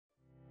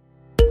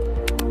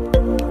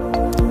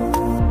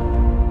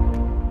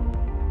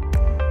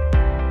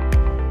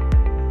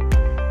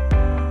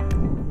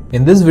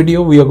In this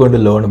video, we are going to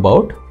learn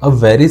about a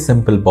very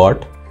simple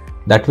bot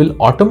that will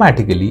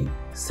automatically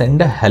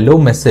send a hello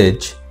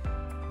message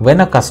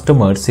when a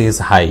customer says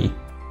hi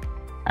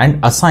and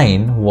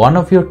assign one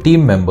of your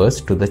team members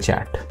to the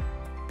chat.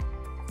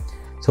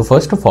 So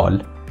first of all,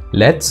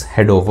 let's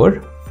head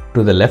over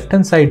to the left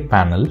hand side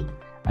panel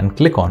and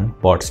click on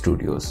Bot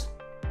Studios.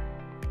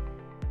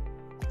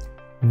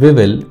 We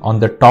will, on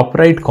the top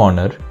right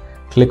corner,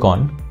 click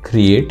on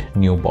Create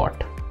New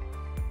Bot.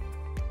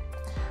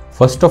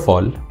 First of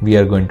all, we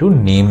are going to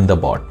name the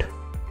bot.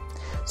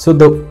 So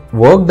the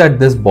work that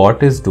this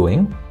bot is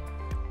doing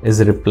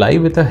is reply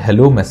with a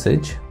hello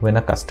message when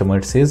a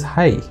customer says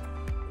hi.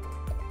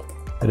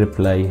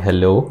 Reply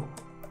hello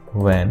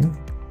when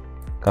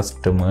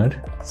customer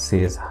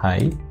says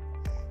hi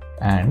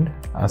and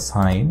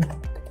assign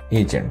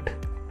agent.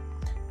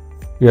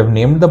 You have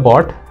named the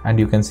bot and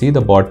you can see the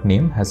bot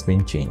name has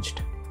been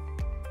changed.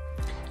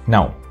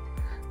 Now,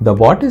 the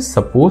bot is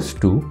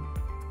supposed to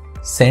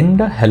send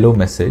a hello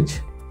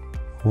message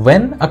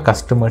when a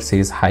customer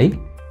says hi.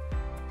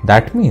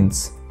 That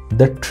means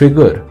the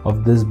trigger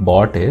of this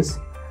bot is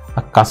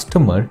a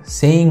customer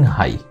saying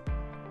hi.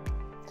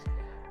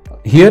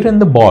 Here in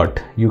the bot,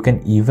 you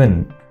can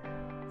even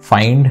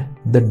find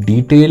the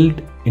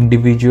detailed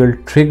individual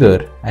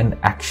trigger and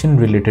action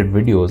related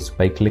videos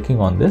by clicking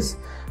on this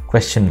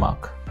question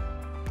mark.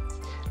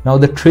 Now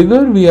the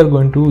trigger we are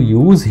going to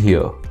use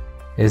here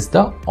is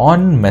the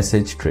on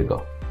message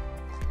trigger.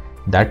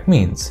 That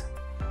means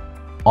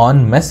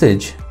on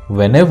message,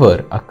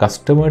 whenever a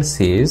customer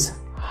says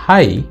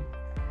hi,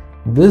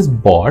 this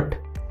bot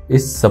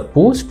is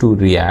supposed to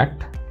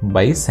react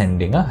by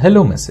sending a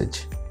hello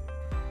message.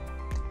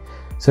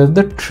 So if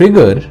the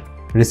trigger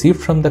received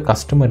from the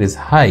customer is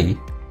hi,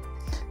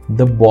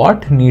 the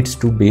bot needs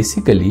to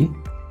basically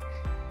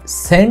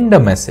send a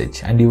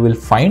message, and you will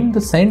find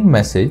the send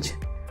message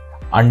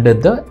under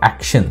the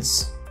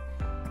actions.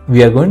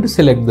 We are going to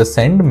select the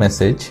send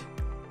message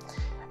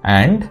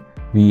and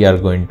we are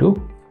going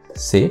to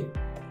say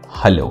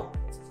hello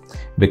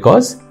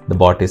because the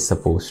bot is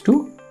supposed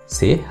to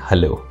say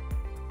hello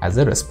as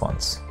a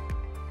response.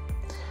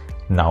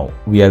 Now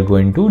we are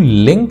going to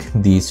link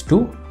these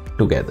two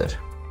together.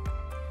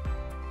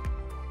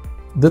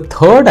 The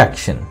third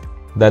action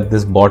that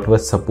this bot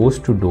was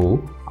supposed to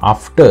do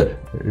after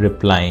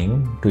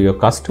replying to your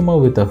customer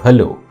with a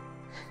hello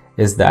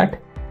is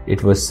that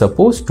it was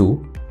supposed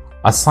to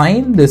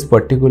assign this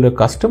particular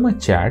customer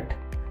chat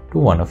to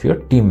one of your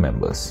team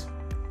members.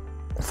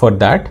 For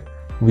that,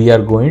 we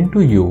are going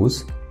to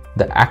use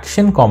the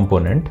action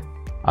component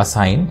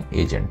assign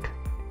agent.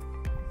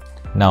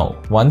 Now,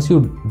 once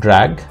you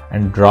drag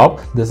and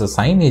drop this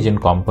assign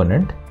agent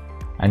component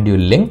and you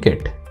link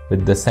it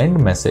with the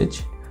send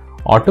message,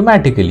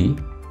 automatically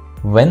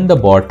when the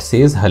bot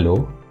says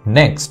hello,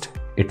 next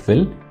it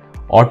will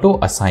auto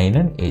assign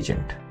an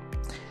agent.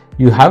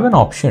 You have an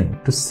option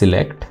to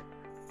select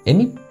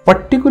any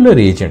particular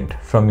agent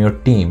from your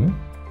team,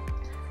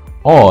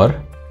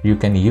 or you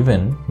can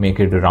even make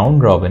it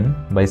round robin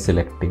by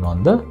selecting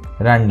on the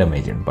random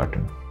agent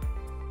button.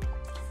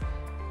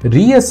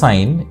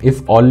 Reassign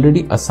if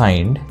already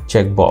assigned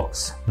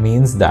checkbox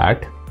means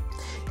that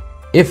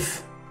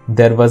if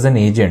there was an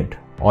agent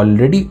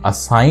already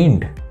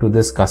assigned to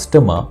this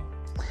customer,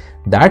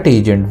 that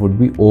agent would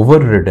be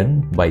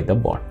overridden by the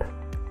bot.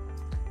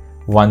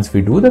 Once we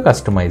do the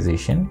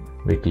customization,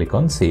 we click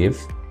on save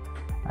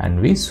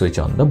and we switch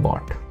on the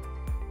bot.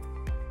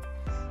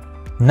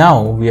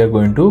 Now we are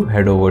going to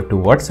head over to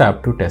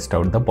WhatsApp to test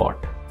out the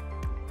bot.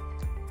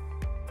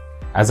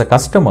 As a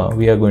customer,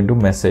 we are going to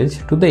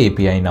message to the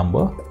API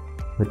number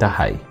with a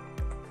hi.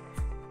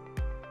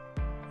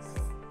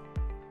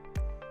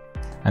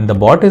 And the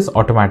bot is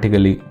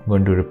automatically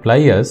going to reply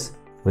us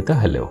with a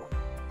hello.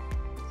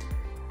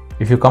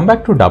 If you come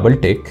back to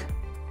DoubleTick,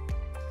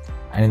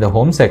 and in the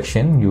home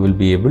section, you will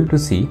be able to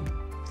see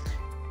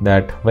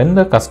that when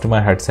the customer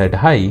had said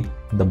hi,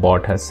 the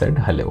bot has said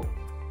hello.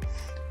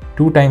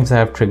 2 times I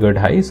have triggered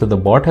hi, so the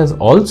bot has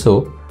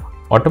also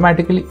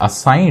automatically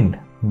assigned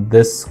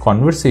this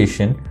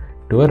conversation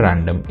to a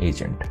random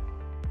agent.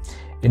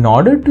 In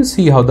order to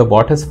see how the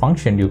bot has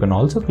functioned, you can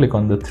also click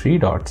on the 3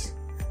 dots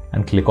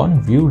and click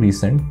on View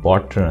Recent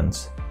Bot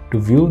Runs to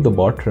view the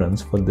bot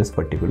runs for this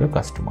particular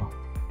customer.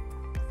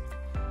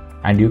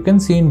 And you can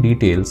see in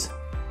details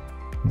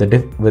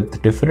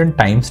with different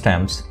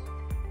timestamps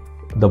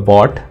the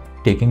bot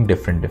taking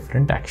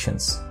different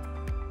actions.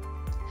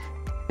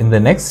 In the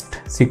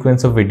next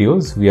sequence of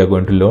videos, we are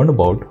going to learn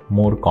about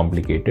more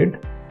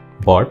complicated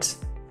bots,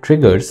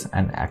 triggers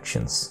and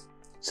actions.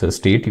 So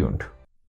stay tuned.